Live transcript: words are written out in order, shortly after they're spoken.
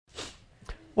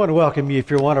I want to welcome you if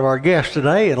you're one of our guests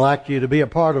today and like you to be a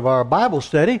part of our Bible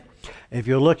study. If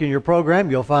you look in your program,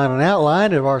 you'll find an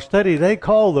outline of our study today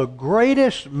called The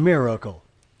Greatest Miracle.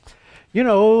 You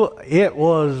know, it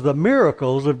was the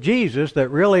miracles of Jesus that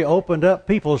really opened up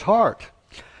people's heart.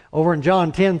 Over in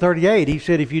John 10:38, he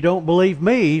said, if you don't believe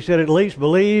me, he said, at least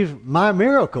believe my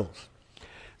miracles.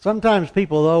 Sometimes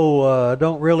people, though,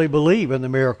 don't really believe in the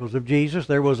miracles of Jesus.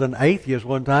 There was an atheist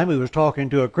one time who was talking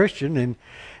to a Christian, and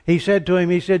he said to him,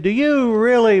 do you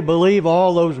really believe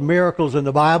all those miracles in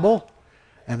the Bible?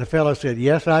 And the fellow said,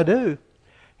 yes, I do.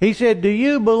 He said, do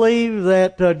you believe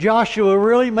that Joshua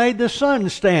really made the sun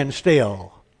stand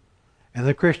still? And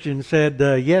the Christian said,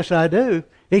 yes, I do.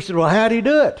 He said, well, how'd he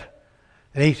do it?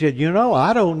 And he said,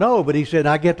 I don't know. But he said,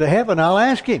 I get to heaven, I'll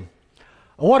ask him.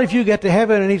 What if you get to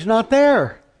heaven and he's not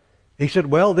there? He said,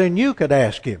 well, then you could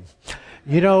ask him.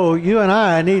 You and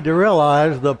I need to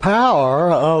realize the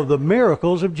power of the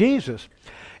miracles of Jesus.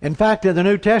 In fact, in the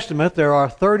New Testament, there are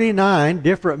 39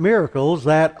 different miracles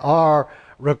that are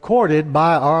recorded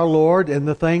by our Lord and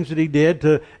the things that He did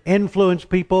to influence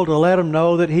people, to let them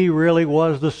know that He really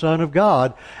was the Son of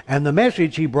God. And the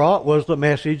message He brought was the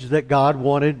message that God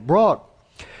wanted brought.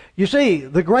 You see,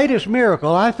 the greatest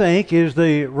miracle, I think, is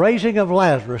the raising of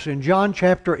Lazarus in John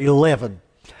chapter 11.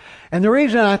 And the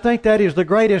reason I think that is the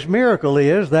greatest miracle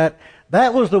is that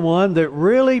was the one that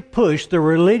really pushed the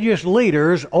religious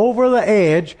leaders over the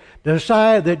edge to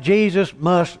decide that Jesus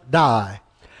must die.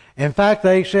 In fact,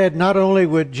 they said not only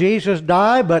would Jesus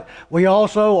die, but we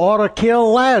also ought to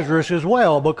kill Lazarus as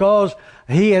well because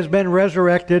he has been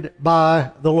resurrected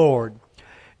by the Lord.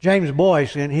 James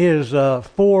Boyce, in his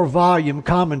 4-volume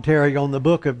commentary on the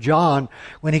book of John,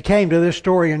 when he came to this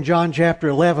story in John chapter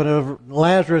 11 of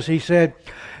Lazarus, he said,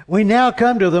 we now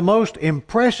come to the most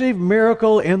impressive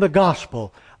miracle in the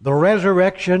gospel, the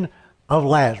resurrection of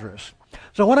Lazarus.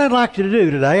 So what I'd like you to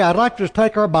do today, I'd like to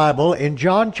take our Bible in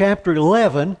John chapter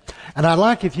 11, and I'd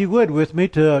like, if you would, with me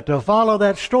to follow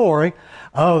that story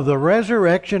of the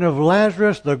resurrection of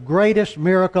Lazarus, the greatest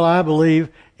miracle, I believe,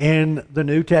 in the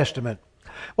New Testament.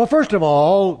 Well, first of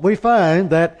all, we find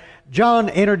that John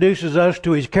introduces us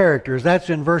to his characters. That's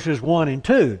in verses 1 and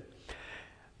 2.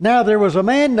 Now there was a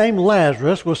man named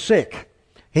Lazarus was sick.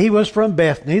 He was from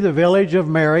Bethany, the village of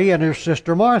Mary and her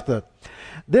sister Martha.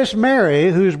 This Mary,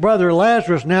 whose brother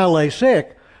Lazarus now lay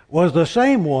sick, was the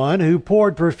same one who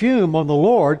poured perfume on the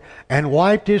Lord and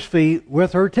wiped his feet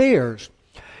with her tears.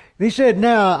 He said,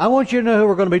 now, I want you to know who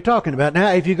we're going to be talking about.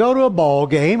 Now, if you go to a ball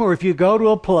game or if you go to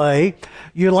a play,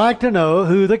 you like to know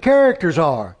who the characters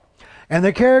are. And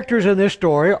the characters in this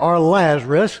story are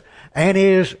Lazarus and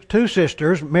his two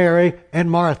sisters, Mary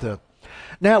and Martha.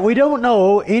 Now, we don't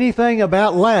know anything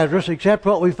about Lazarus except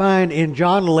what we find in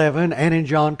John 11 and in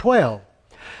John 12.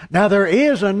 Now, there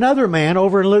is another man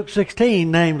over in Luke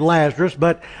 16 named Lazarus,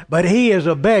 but he is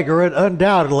a beggar and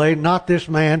undoubtedly not this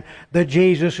man that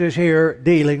Jesus is here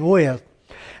dealing with.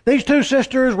 These two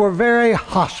sisters were very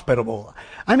hospitable.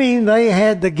 I mean, they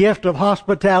had the gift of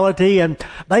hospitality, and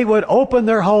they would open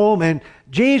their home, and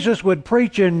Jesus would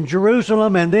preach in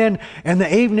Jerusalem, and then in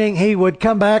the evening he would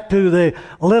come back to the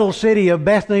little city of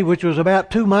Bethany, which was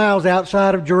about 2 miles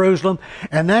outside of Jerusalem,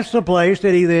 and that's the place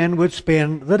that he then would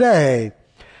spend the day.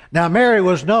 Now, Mary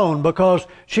was known because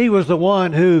she was the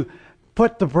one who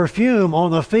put the perfume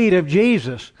on the feet of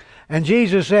Jesus. And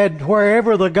Jesus said,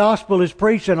 wherever the gospel is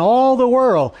preached in all the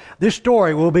world, this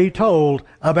story will be told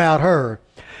about her.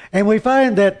 And we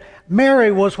find that Mary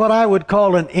was what I would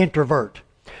call an introvert.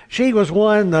 She was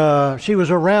she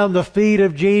was around the feet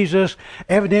of Jesus,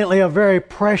 evidently a very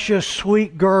precious,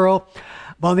 sweet girl.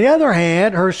 But on the other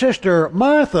hand, her sister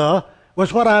Martha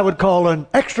was what I would call an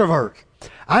extrovert.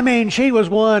 I mean, she was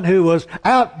one who was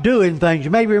out doing things.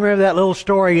 You maybe remember that little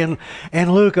story in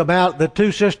Luke about the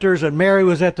two sisters, and Mary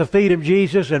was at the feet of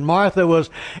Jesus, and Martha was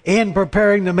in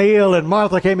preparing the meal, and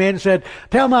Martha came in and said,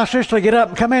 tell my sister to get up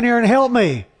and come in here and help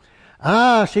me.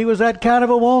 She was that kind of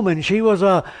a woman. She was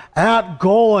a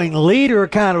outgoing leader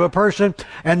kind of a person,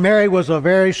 and Mary was a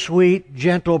very sweet,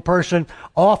 gentle person,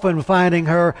 often finding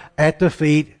her at the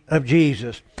feet of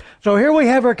Jesus. So here we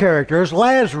have her characters,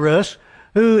 Lazarus,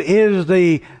 who is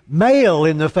the male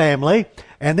in the family,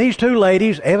 and these two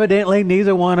ladies, evidently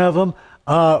neither one of them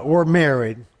were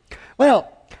married.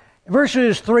 Well,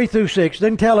 verses 3 through 6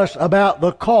 then tell us about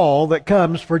the call that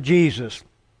comes for Jesus.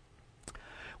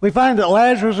 We find that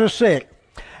Lazarus is sick,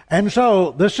 and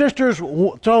so the sisters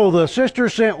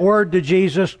sent word to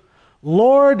Jesus,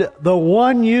 Lord, the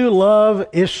one you love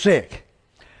is sick.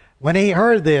 When he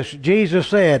heard this, Jesus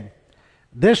said,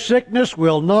 this sickness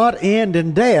will not end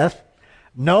in death,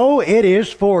 No, it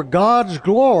is for God's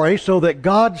glory, so that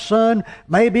God's Son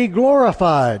may be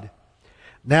glorified.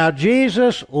 Now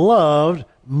Jesus loved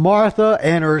Martha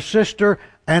and her sister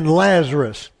and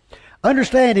Lazarus.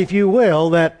 Understand, if you will,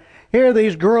 that here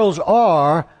these girls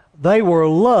are, they were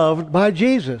loved by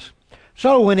Jesus.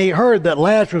 So when he heard that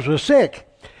Lazarus was sick,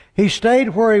 he stayed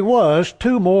where he was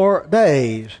 2 more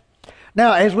days.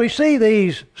 Now, as we see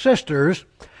these sisters,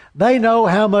 they know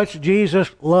how much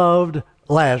Jesus loved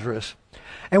Lazarus.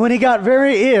 And when he got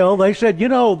very ill, they said, you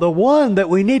know, the one that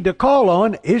we need to call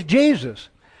on is Jesus.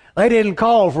 They didn't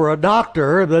call for a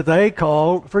doctor, but they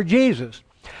called for Jesus.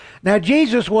 Now,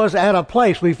 Jesus was at a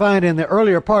place we find in the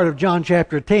earlier part of John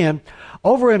chapter 10,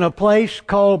 over in a place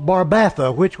called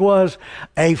Barbatha, which was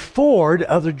a ford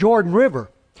of the Jordan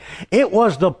River. It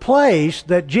was the place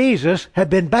that Jesus had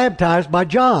been baptized by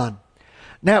John.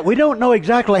 Now, we don't know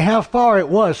exactly how far it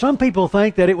was. Some people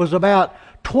think that it was about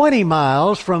 20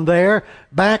 miles from there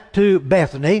back to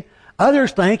Bethany.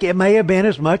 Others think it may have been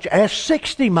as much as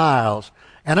 60 miles.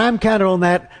 And I'm kind of on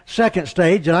that second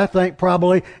stage, and I think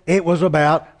probably it was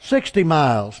about 60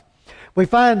 miles. We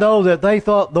find, though, that they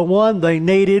thought the one they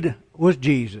needed was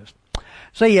Jesus.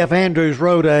 C.F. Andrews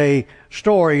wrote a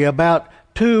story about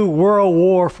 2 World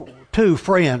War II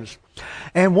friends.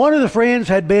 And one of the friends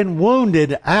had been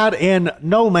wounded out in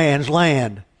no man's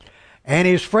land. And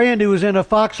his friend who was in a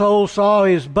foxhole saw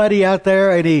his buddy out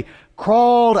there, and he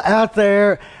crawled out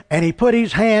there, and he put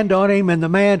his hand on him, and the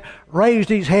man raised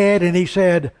his head, and he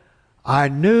said, I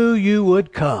knew you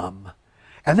would come.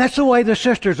 And that's the way the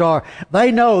sisters are.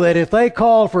 They know that if they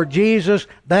call for Jesus,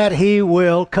 that he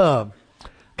will come.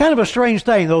 Kind of a strange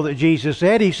thing, though, that Jesus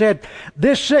said. He said,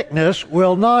 this sickness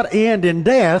will not end in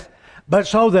death, but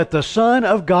so that the Son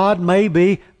of God may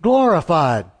be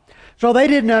glorified. So they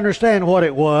didn't understand what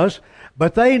it was,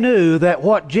 but they knew that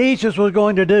what Jesus was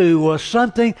going to do was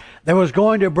something that was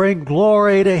going to bring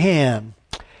glory to him.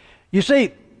 You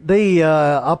see, the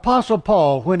Apostle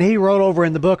Paul, when he wrote over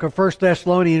in the book of 1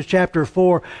 Thessalonians chapter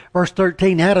 4, verse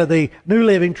 13, out of the New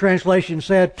Living Translation,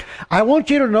 said, I want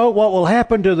you to know what will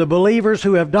happen to the believers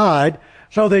who have died,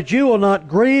 so that you will not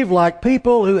grieve like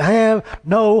people who have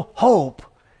no hope.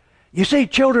 You see,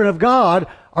 children of God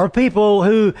are people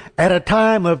who, at a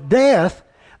time of death,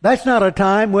 that's not a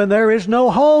time when there is no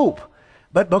hope.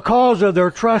 But because of their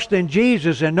trust in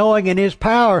Jesus and knowing in his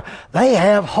power, they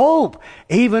have hope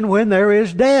even when there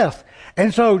is death.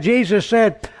 And so Jesus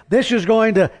said, this is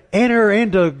going to enter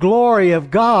into the glory of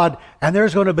God, and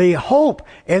there's going to be hope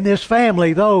in this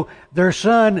family, though their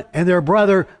son and their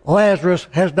brother Lazarus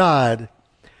has died.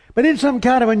 But in some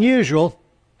kind of unusual,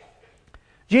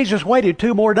 Jesus waited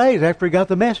 2 more days after he got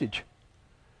the message.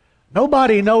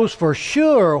 Nobody knows for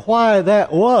sure why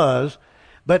that was,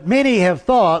 but many have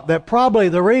thought that probably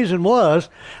the reason was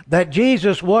that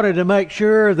Jesus wanted to make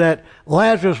sure that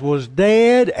Lazarus was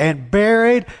dead and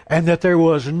buried, and that there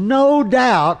was no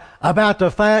doubt about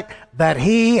the fact that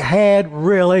he had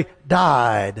really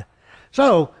died.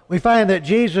 So we find that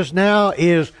Jesus now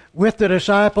is with the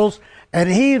disciples, and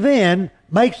he then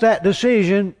makes that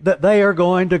decision that they are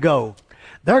going to go.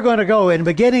 They're going to go, and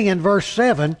beginning in verse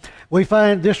 7, we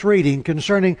find this reading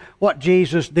concerning what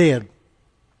Jesus did.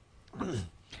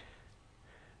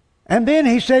 And then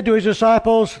he said to his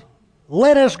disciples,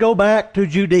 let us go back to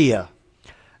Judea.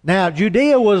 Now,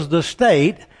 Judea was the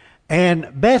state,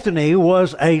 and Bethany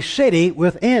was a city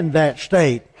within that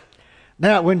state.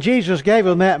 Now, when Jesus gave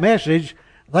them that message,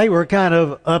 they were kind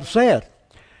of upset.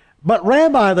 But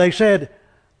Rabbi, they said,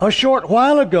 a short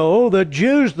while ago, the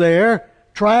Jews there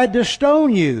tried to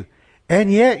stone you,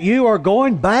 and yet you are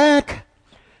going back.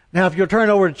 Now, if you'll turn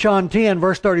over to John 10,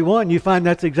 verse 31, you find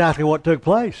that's exactly what took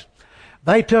place.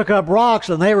 They took up rocks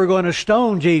and they were going to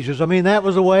stone Jesus. I mean, that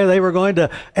was the way they were going to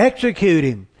execute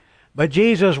him. But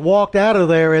Jesus walked out of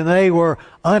there and they were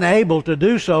unable to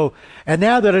do so. And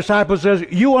now the disciple says,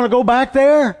 you want to go back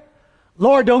there?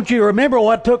 Lord, don't you remember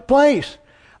what took place?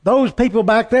 Those people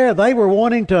back there, they were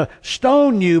wanting to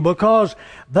stone you because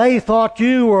they thought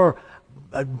you were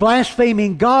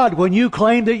blaspheming God when you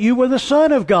claimed that you were the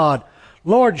Son of God.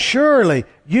 Lord, surely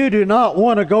you do not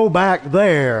want to go back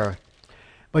there.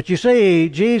 But you see,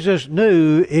 Jesus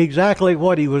knew exactly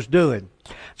what he was doing.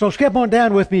 So skip on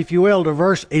down with me, if you will, to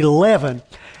verse 11.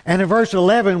 And in verse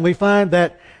 11, we find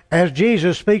that as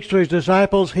Jesus speaks to his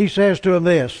disciples, he says to them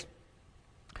this.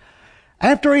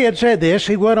 After he had said this,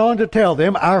 he went on to tell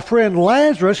them, our friend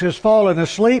Lazarus has fallen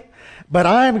asleep, but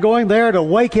I am going there to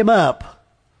wake him up.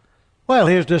 Well,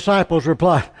 his disciples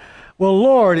replied, well,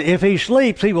 Lord, if he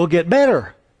sleeps, he will get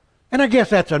better. And I guess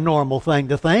that's a normal thing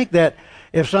to think, that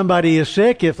if somebody is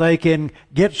sick, if they can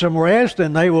get some rest,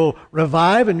 then they will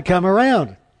revive and come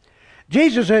around.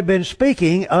 Jesus had been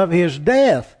speaking of his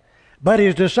death, but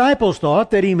his disciples thought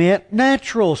that he meant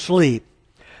natural sleep.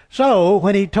 So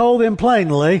when he told them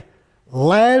plainly,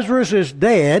 Lazarus is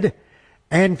dead,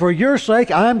 and for your sake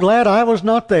I'm glad I was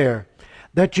not there,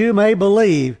 that you may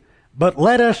believe, but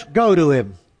let us go to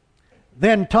him.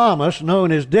 Then Thomas,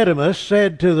 known as Didymus,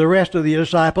 said to the rest of the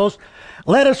disciples,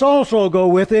 let us also go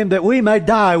with him, that we may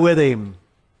die with him.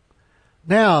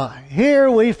 Now,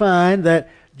 here we find that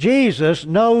Jesus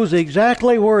knows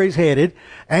exactly where he's headed,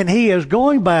 and he is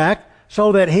going back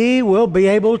so that he will be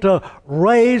able to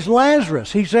raise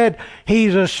Lazarus. He said,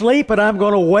 he's asleep, and I'm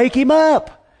going to wake him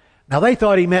up. Now, they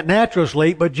thought he meant natural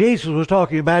sleep, but Jesus was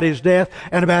talking about his death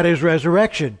and about his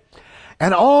resurrection.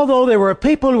 And although there were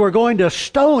people who were going to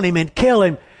stone him and kill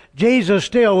him, Jesus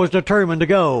still was determined to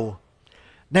go.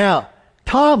 Now,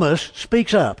 Thomas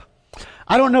speaks up.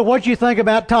 I don't know what you think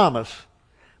about Thomas,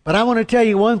 but I want to tell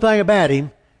you one thing about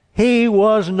him. He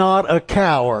was not a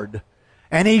coward.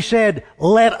 And he said,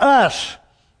 let us.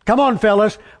 Come on,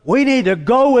 fellas. We need to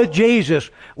go with Jesus.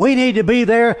 We need to be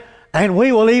there, and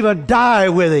we will even die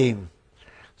with him.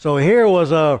 So here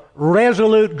was a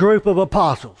resolute group of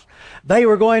apostles. They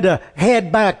were going to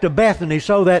head back to Bethany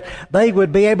so that they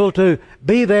would be able to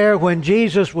be there when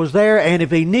Jesus was there, and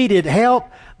if he needed help,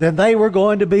 then they were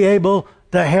going to be able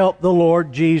to help the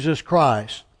Lord Jesus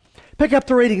Christ. Pick up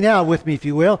the reading now with me, if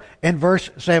you will, in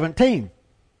verse 17.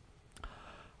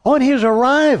 On his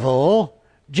arrival,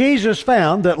 Jesus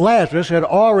found that Lazarus had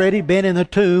already been in the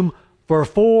tomb for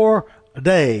 4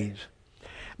 days.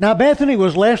 Now Bethany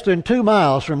was less than 2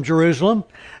 miles from Jerusalem,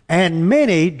 and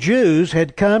many Jews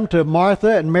had come to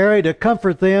Martha and Mary to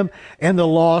comfort them in the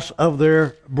loss of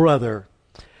their brother.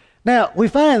 Now, we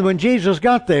find when Jesus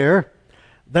got there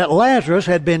that Lazarus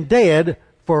had been dead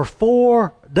for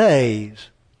 4 days.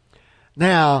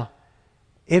 Now,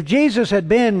 if Jesus had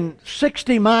been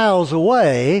 60 miles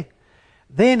away,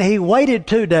 then he waited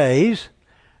 2 days,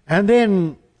 and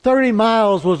then 30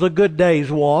 miles was a good day's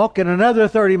walk, and another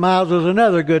 30 miles was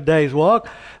another good day's walk.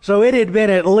 So it had been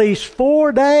at least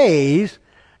 4 days,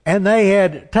 and they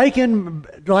had taken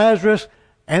Lazarus,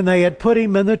 and they had put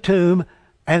him in the tomb,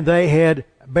 and they had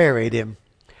buried him.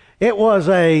 It was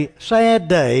a sad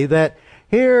day that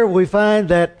here we find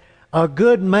that a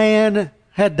good man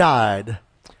had died.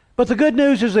 But the good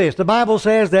news is this. The Bible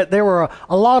says that there were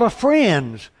a lot of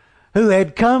friends who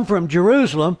had come from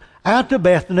Jerusalem out to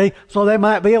Bethany so they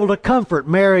might be able to comfort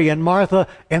Mary and Martha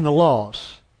in the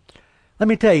loss. Let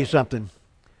me tell you something.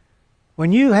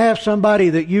 When you have somebody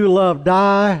that you love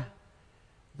die,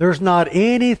 there's not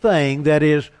anything that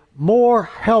is more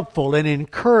helpful and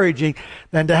encouraging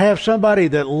than to have somebody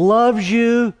that loves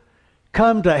you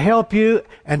come to help you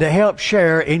and to help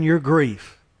share in your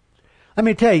grief. Let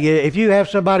me tell you, if you have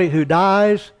somebody who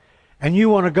dies and you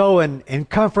want to go and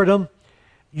comfort them,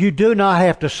 you do not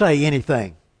have to say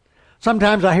anything.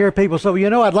 Sometimes I hear people say,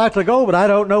 well, I'd like to go, but I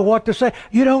don't know what to say.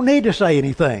 You don't need to say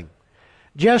anything.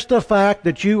 Just the fact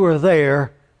that you were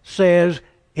there says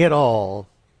it all.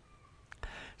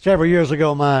 Several years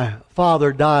ago, my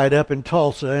father died up in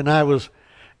Tulsa, and I was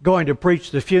going to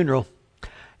preach the funeral.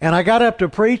 And I got up to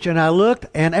preach, and I looked,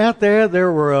 and out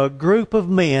there were a group of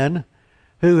men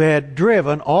who had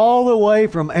driven all the way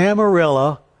from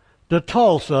Amarillo to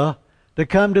Tulsa to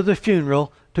come to the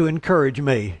funeral to encourage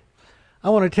me.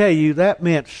 I want to tell you, that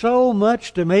meant so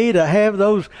much to me to have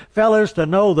those fellas to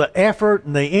know the effort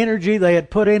and the energy they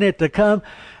had put in it to come.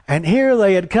 And here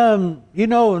they had come,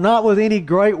 not with any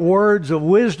great words of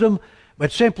wisdom,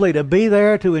 but simply to be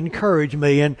there to encourage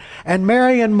me. And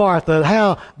Mary and Martha,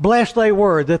 how blessed they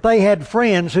were that they had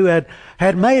friends who had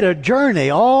made a journey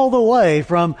all the way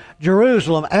from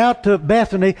Jerusalem out to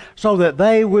Bethany so that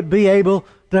they would be able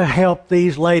to help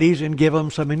these ladies and give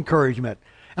them some encouragement.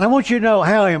 And I want you to know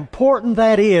how important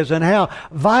that is and how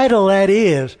vital that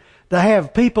is to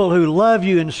have people who love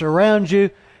you and surround you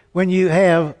when you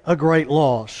have a great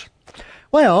loss.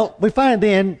 Well, we find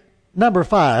then, number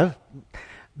 5,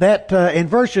 that in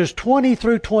verses 20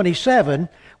 through 27,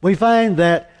 we find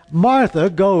that Martha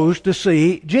goes to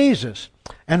see Jesus.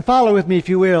 And follow with me, if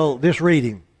you will, this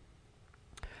reading.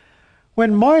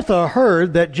 When Martha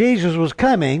heard that Jesus was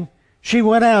coming, she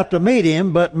went out to meet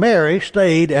him, but Mary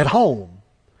stayed at home.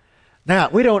 Now,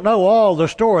 we don't know all the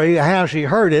story, how she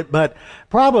heard it, but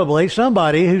probably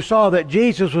somebody who saw that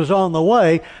Jesus was on the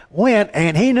way went,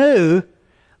 and he knew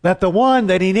that the one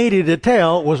that he needed to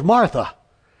tell was Martha,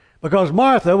 because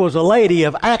Martha was a lady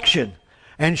of action,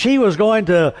 and she was going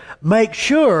to make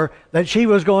sure that she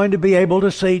was going to be able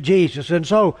to see Jesus. And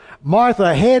so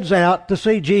Martha heads out to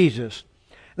see Jesus.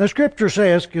 The Scripture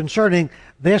says concerning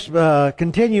this,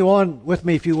 continue on with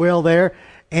me, if you will, there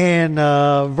in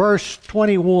verse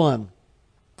 21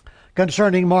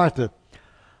 concerning Martha.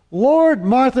 Lord,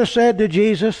 Martha said to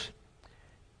Jesus,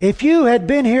 if you had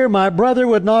been here, my brother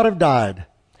would not have died.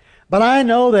 But I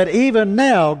know that even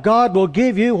now God will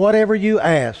give you whatever you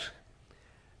ask.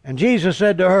 And Jesus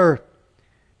said to her,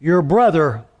 your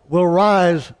brother will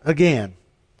rise again.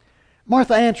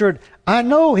 Martha answered, I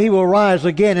know he will rise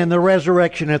again in the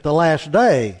resurrection at the last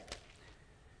day.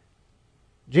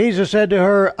 Jesus said to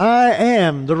her, I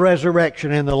am the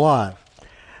resurrection and the life.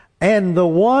 And the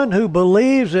one who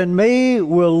believes in me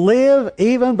will live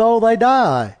even though they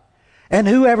die. And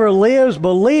whoever lives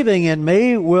believing in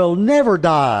me will never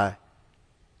die.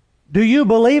 Do you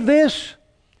believe this?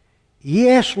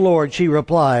 Yes, Lord, she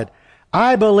replied.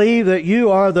 I believe that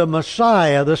you are the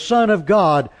Messiah, the Son of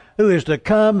God, who is to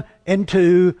come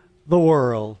into the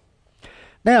world.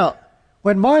 Now,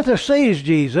 when Martha sees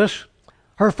Jesus,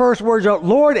 her first words are,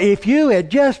 Lord, if you had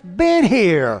just been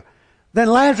here, then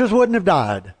Lazarus wouldn't have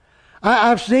died.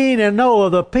 I've seen and know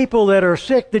of the people that are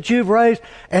sick that you've raised,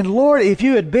 and Lord, if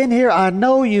you had been here, I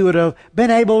know you would have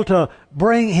been able to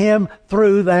bring him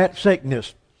through that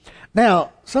sickness.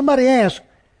 Now, somebody asked,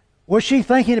 was she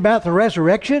thinking about the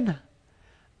resurrection?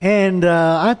 And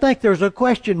I think there's a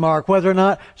question mark whether or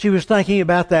not she was thinking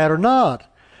about that or not.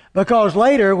 Because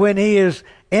later when he is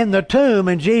in the tomb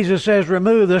and Jesus says,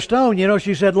 remove the stone,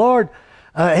 she said, Lord,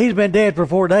 he's been dead for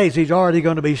 4 days. He's already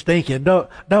going to be stinking.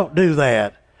 Don't do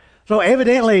that. So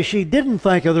evidently she didn't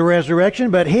think of the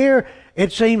resurrection, but here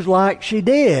it seems like she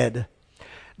did.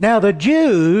 Now the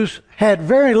Jews had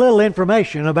very little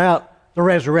information about the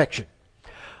resurrection.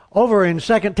 Over in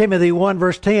 2 Timothy 1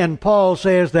 verse 10, Paul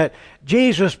says that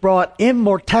Jesus brought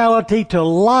immortality to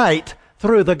light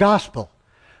through the gospel.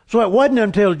 So it wasn't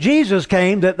until Jesus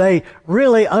came that they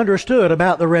really understood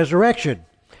about the resurrection.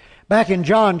 Back in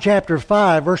John chapter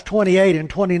 5 verse 28 and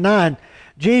 29,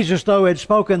 Jesus, though, had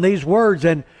spoken these words,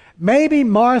 and maybe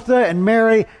Martha and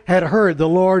Mary had heard the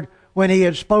Lord when he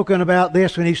had spoken about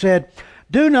this, when he said,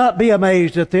 do not be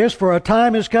amazed at this, for a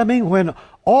time is coming when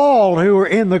all who are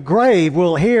in the grave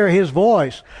will hear his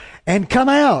voice and come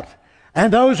out.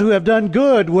 And those who have done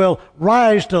good will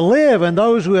rise to live, and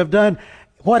those who have done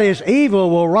what is evil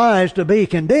will rise to be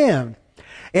condemned.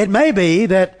 It may be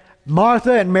that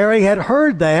Martha and Mary had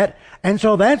heard that, and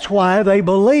so that's why they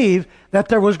believed that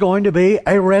there was going to be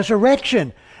a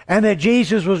resurrection and that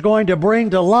Jesus was going to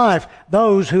bring to life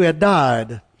those who had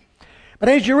died. But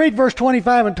as you read verse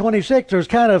 25 and 26, there's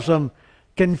kind of some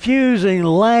confusing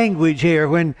language here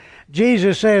when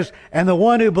Jesus says, and the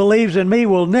one who believes in me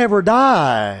will never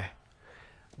die.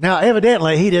 Now,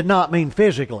 evidently, he did not mean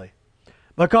physically.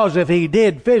 Because if he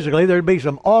did physically, there'd be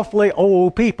some awfully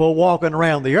old people walking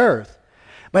around the earth.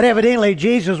 But evidently,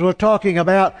 Jesus was talking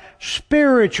about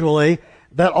spiritually,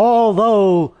 that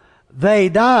although they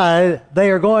die,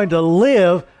 they are going to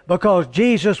live because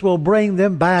Jesus will bring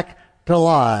them back to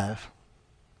life.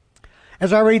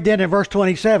 As I read then in verse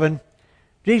 27,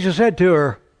 Jesus said to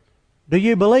her, do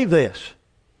you believe this?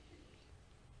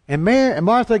 And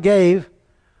Martha gave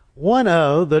one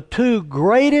of the two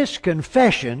greatest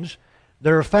confessions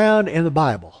that are found in the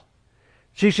Bible.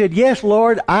 She said, yes,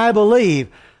 Lord, I believe.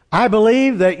 I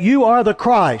believe that you are the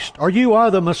Christ, or you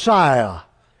are the Messiah.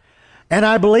 And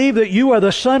I believe that you are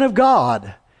the Son of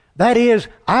God. That is,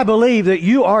 I believe that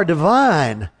you are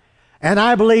divine. And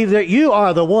I believe that you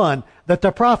are the one that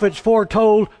the prophets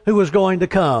foretold who was going to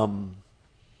come.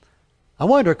 I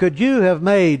wonder, could you have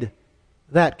made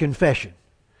that confession?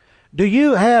 Do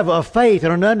you have a faith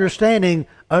and an understanding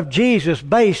of Jesus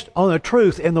based on the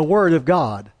truth in the Word of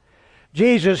God?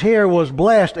 Jesus here was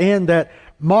blessed in that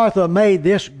Martha made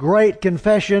this great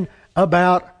confession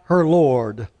about her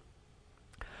Lord.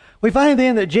 We find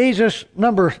then that Jesus,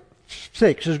 number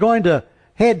 6, is going to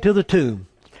head to the tomb.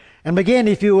 And begin,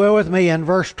 if you will, with me in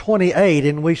verse 28,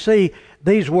 and we see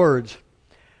these words.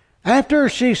 After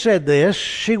she said this,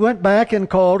 she went back and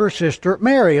called her sister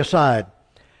Mary aside.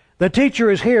 The teacher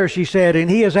is here, she said, and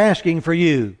he is asking for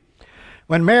you.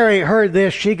 When Mary heard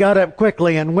this, she got up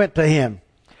quickly and went to him.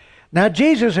 Now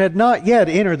Jesus had not yet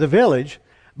entered the village,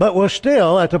 but was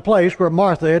still at the place where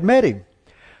Martha had met him.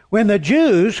 When the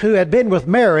Jews who had been with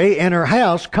Mary in her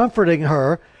house comforting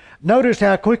her noticed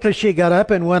how quickly she got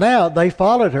up and went out, they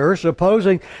followed her,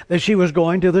 supposing that she was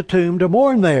going to the tomb to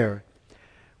mourn there.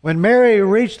 When Mary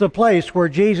reached the place where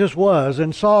Jesus was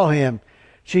and saw him,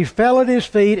 she fell at his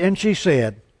feet and she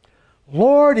said,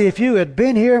 Lord, if you had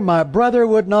been here, my brother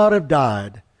would not have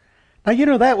died. Now, you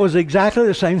know, that was exactly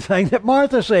the same thing that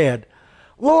Martha said.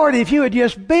 Lord, if you had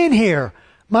just been here,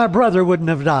 my brother wouldn't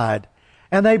have died.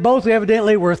 And they both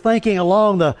evidently were thinking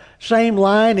along the same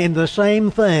line in the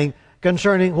same thing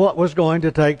concerning what was going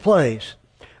to take place.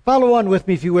 Follow on with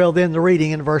me, if you will, then the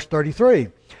reading in verse 33.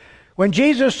 When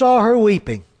Jesus saw her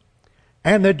weeping,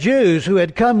 and the Jews who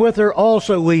had come with her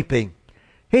also weeping,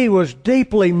 he was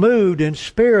deeply moved in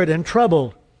spirit and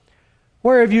troubled.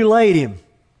 Where have you laid him?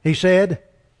 He said.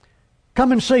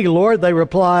 Come and see, Lord, they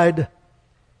replied.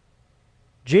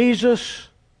 Jesus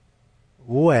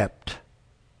wept.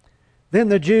 Then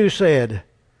the Jews said,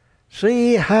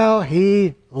 see how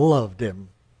he loved him.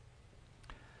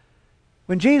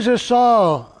 When Jesus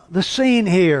saw the scene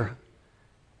here,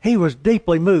 he was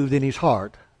deeply moved in his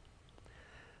heart.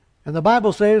 And the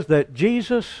Bible says that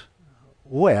Jesus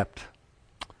wept.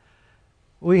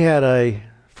 We had a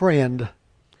friend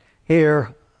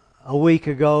here a week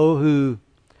ago who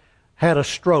had a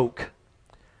stroke.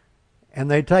 And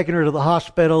they'd taken her to the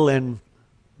hospital and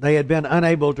they had been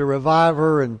unable to revive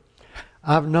her. And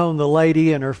I've known the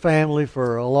lady and her family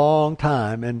for a long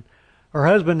time. And her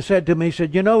husband said to me, he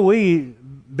said, you know, we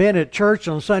been at church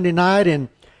on Sunday night and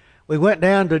we went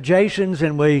down to Jason's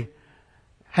and we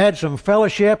had some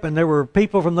fellowship and there were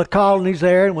people from the colonies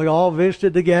there and we all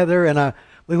visited together. And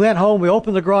we went home, we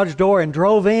opened the garage door and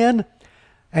drove in.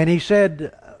 And he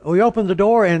said, we opened the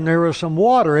door and there was some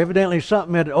water. Evidently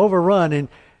something had overrun, and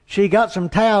she got some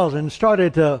towels and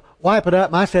started to wipe it up.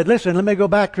 And I said, listen, let me go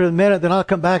back for a minute, then I'll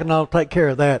come back and I'll take care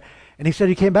of that. And he said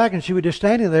he came back and she was just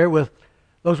standing there with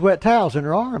those wet towels in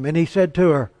her arm. And he said to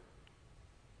her,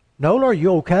 Nola, are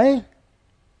you okay?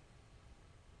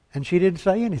 And she didn't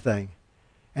say anything.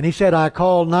 And he said, I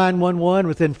called 911.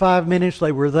 Within 5 minutes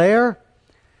they were there.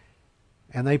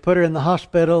 And they put her in the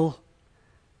hospital.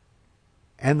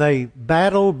 And they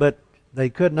battled, but they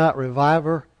could not revive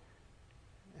her.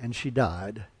 And she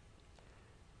died.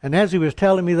 And as he was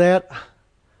telling me that,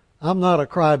 I'm not a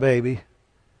crybaby,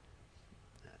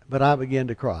 but I began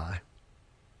to cry.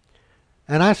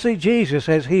 And I see Jesus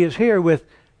as he is here with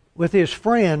his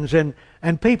friends and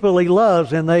people he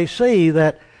loves, and they see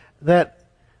that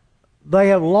they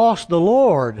have lost the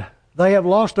Lord. They have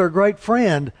lost their great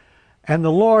friend, and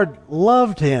the Lord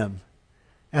loved him.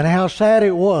 And how sad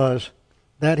it was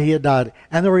that he had died.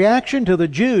 And the reaction to the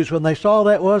Jews when they saw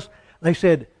that was, they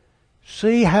said,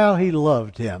 see how he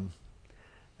loved him.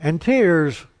 And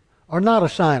tears are not a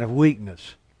sign of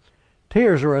weakness.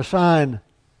 Tears are a sign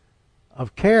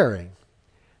of caring.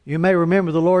 You may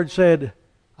remember the Lord said,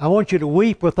 I want you to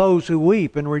weep with those who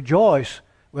weep and rejoice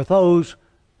with those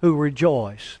who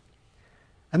rejoice.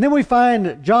 And then we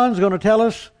find John's going to tell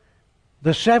us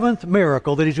the seventh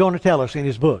miracle that he's going to tell us in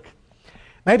his book.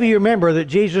 Maybe you remember that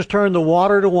Jesus turned the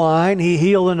water to wine. He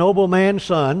healed the nobleman's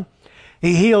son.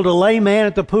 He healed a lame man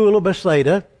at the pool of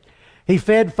Bethsaida. He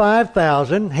fed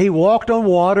 5,000. He walked on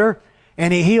water.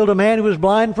 And he healed a man who was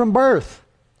blind from birth.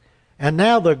 And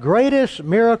now the greatest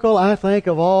miracle, I think,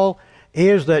 of all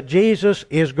is that Jesus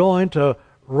is going to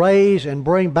raise and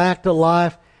bring back to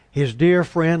life his dear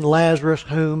friend Lazarus,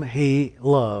 whom he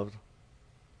loved.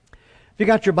 If you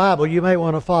got your Bible, you may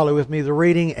want to follow with me the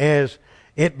reading as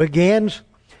it begins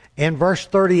in verse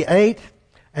 38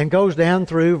 and goes down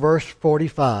through verse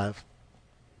 45.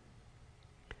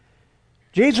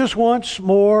 Jesus, once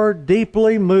more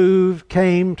deeply moved,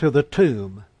 came to the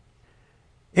tomb.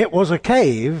 It was a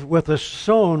cave with a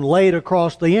stone laid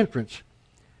across the entrance.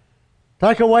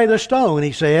 Take away the stone,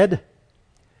 he said.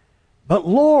 But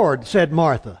Lord, said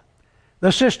Martha,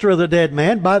 the sister of the dead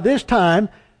man, by this time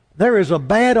there is a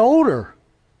bad odor,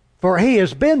 for he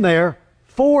has been there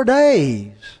 4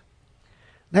 days.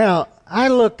 Now, I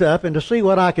looked up and to see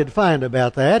what I could find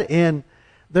about that, and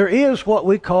there is what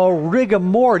we call rigor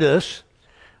mortis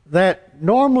that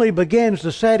normally begins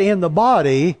to set in the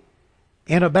body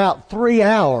in about 3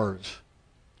 hours.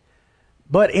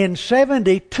 But in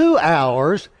 72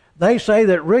 hours, they say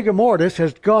that rigor mortis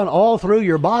has gone all through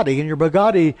your body, and your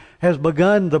body has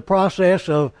begun the process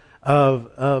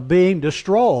of being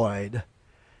destroyed.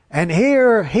 And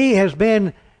here he has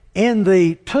been in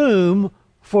the tomb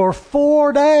for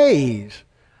 4 days.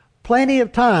 Plenty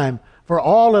of time for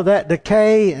all of that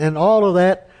decay and all of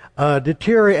that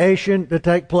deterioration to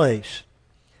take place.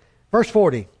 Verse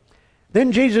 40.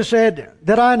 Then Jesus said,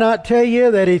 did I not tell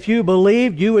you that if you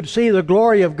believed, you would see the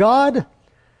glory of God?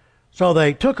 So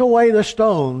they took away the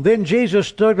stone. Then Jesus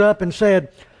stood up and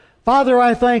said, Father,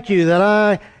 I thank you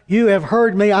that you have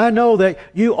heard me. I know that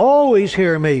you always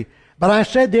hear me. But I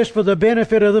said this for the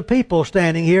benefit of the people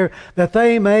standing here, that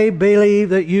they may believe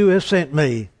that you have sent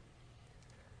me.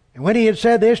 And when he had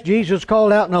said this, Jesus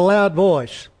called out in a loud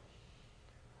voice,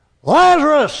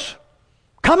 Lazarus,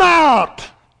 come out!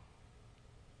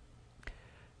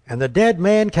 And the dead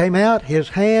man came out, his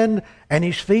hand and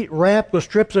his feet wrapped with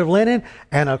strips of linen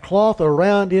and a cloth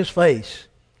around his face.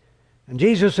 And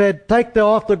Jesus said, take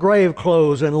off the grave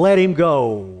clothes and let him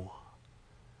go.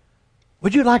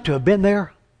 Would you like to have been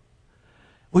there?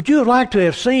 Would you have liked to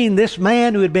have seen this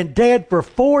man who had been dead for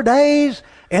 4 days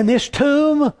and this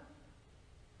tomb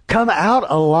come out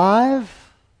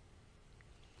alive?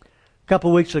 A couple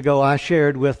of weeks ago, I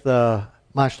shared with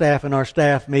my staff in our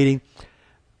staff meeting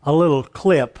a little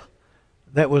clip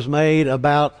that was made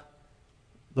about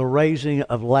the raising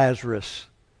of Lazarus.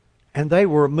 And they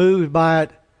were moved by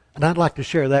it. And I'd like to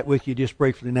share that with you just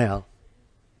briefly now.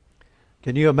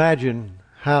 Can you imagine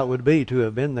how it would be to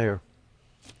have been there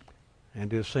and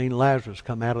to have seen Lazarus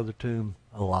come out of the tomb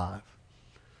alive?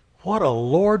 What a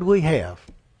Lord we have.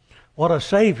 What a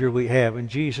Savior we have in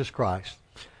Jesus Christ.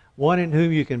 One in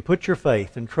whom you can put your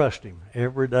faith and trust Him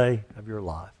every day of your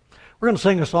life. We're going to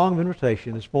sing a song of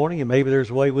invitation this morning, and maybe there's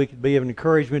a way we could be of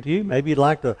encouragement to you. Maybe you'd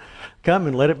like to come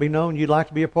and let it be known you'd like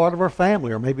to be a part of our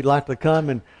family, or maybe you'd like to come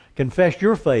and confess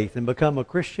your faith and become a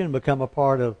Christian, become a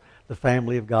part of the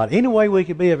family of God. Any way we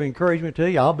could be of encouragement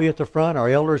to you, I'll be at the front, our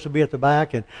elders will be at the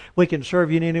back, and we can serve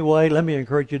you in any way. Let me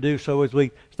encourage you to do so as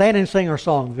we stand and sing our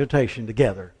song of invitation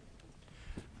together.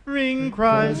 Bring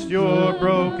Christ your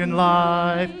broken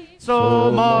life,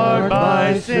 so marred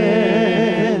by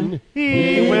sin.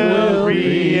 He will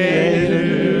create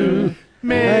you,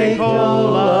 make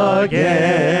whole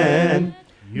again.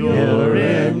 Your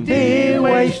empty,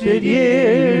 wasted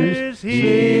years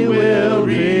He will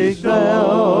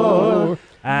restore,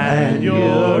 and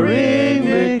your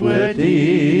iniquities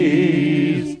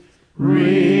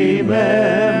remember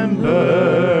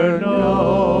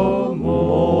no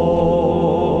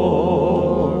more.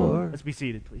 Let's be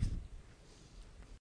seated, please.